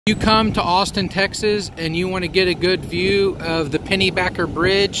You come to Austin, Texas, and you want to get a good view of the Pennybacker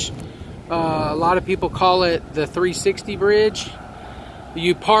Bridge. A lot of people call it the 360 bridge.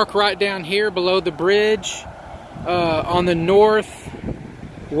 You park right down here below the bridge on the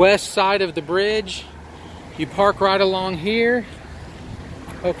northwest side of the bridge. You park right along here,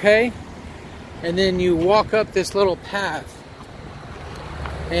 okay? And then you walk up this little path.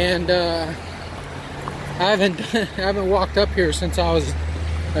 And I haven't walked up here since I was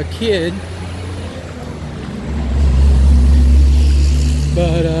a kid,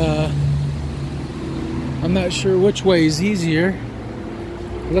 but I'm not sure which way is easier.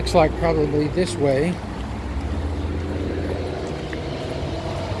 Looks like probably this way.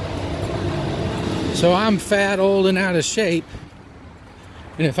 So I'm fat, old, and out of shape,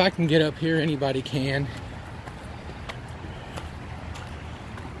 and if I can get up here, anybody can.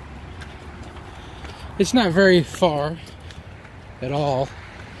 It's not very far at all,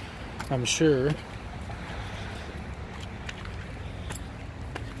 I'm sure.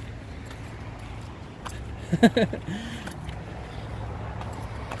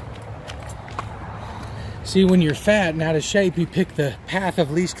 See, when you're fat and out of shape, you pick the path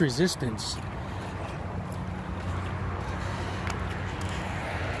of least resistance.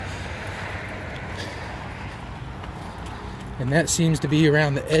 And that seems to be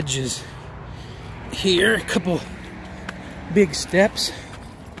around the edges here. A couple big steps.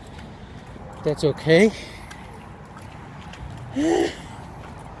 That's okay.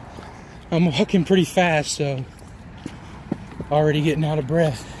 I'm walking pretty fast, so already getting out of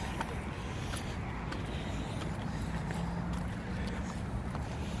breath.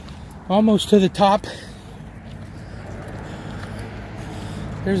 Almost to the top.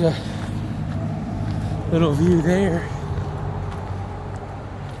 There's a little view there.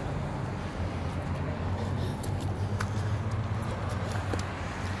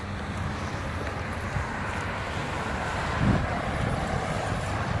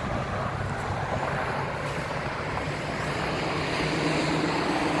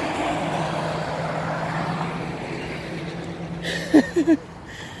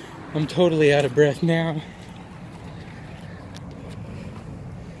 I'm totally out of breath now.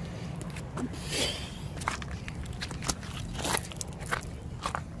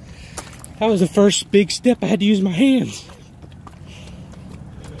 That was the first big step. I had to use my hands.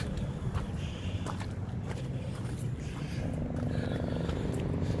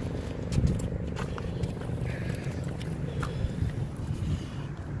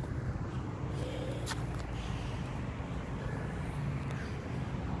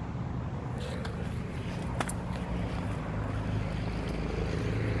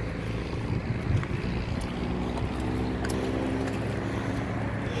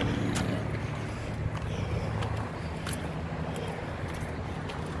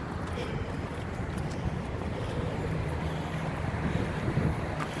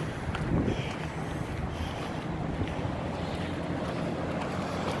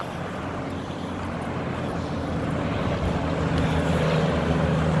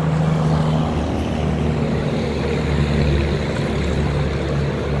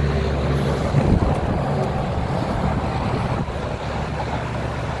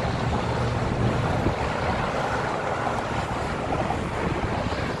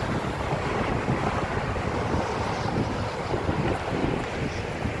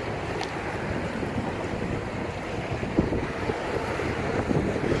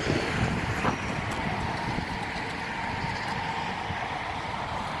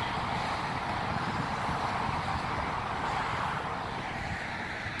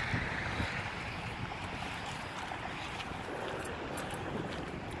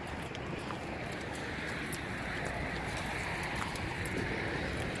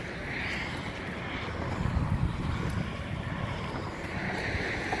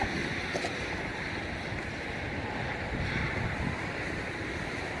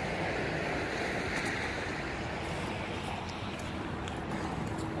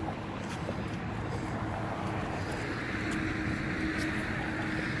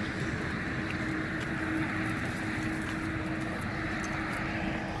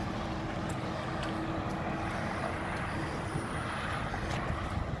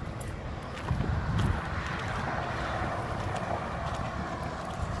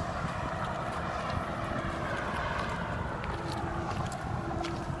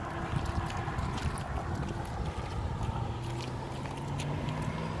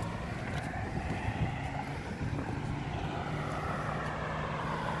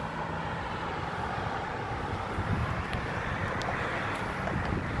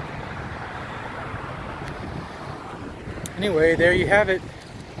 Anyway, there you have it.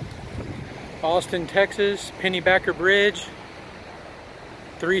 Austin, Texas, Pennybacker Bridge,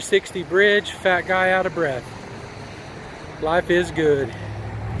 360 bridge, fat guy out of breath. Life is good.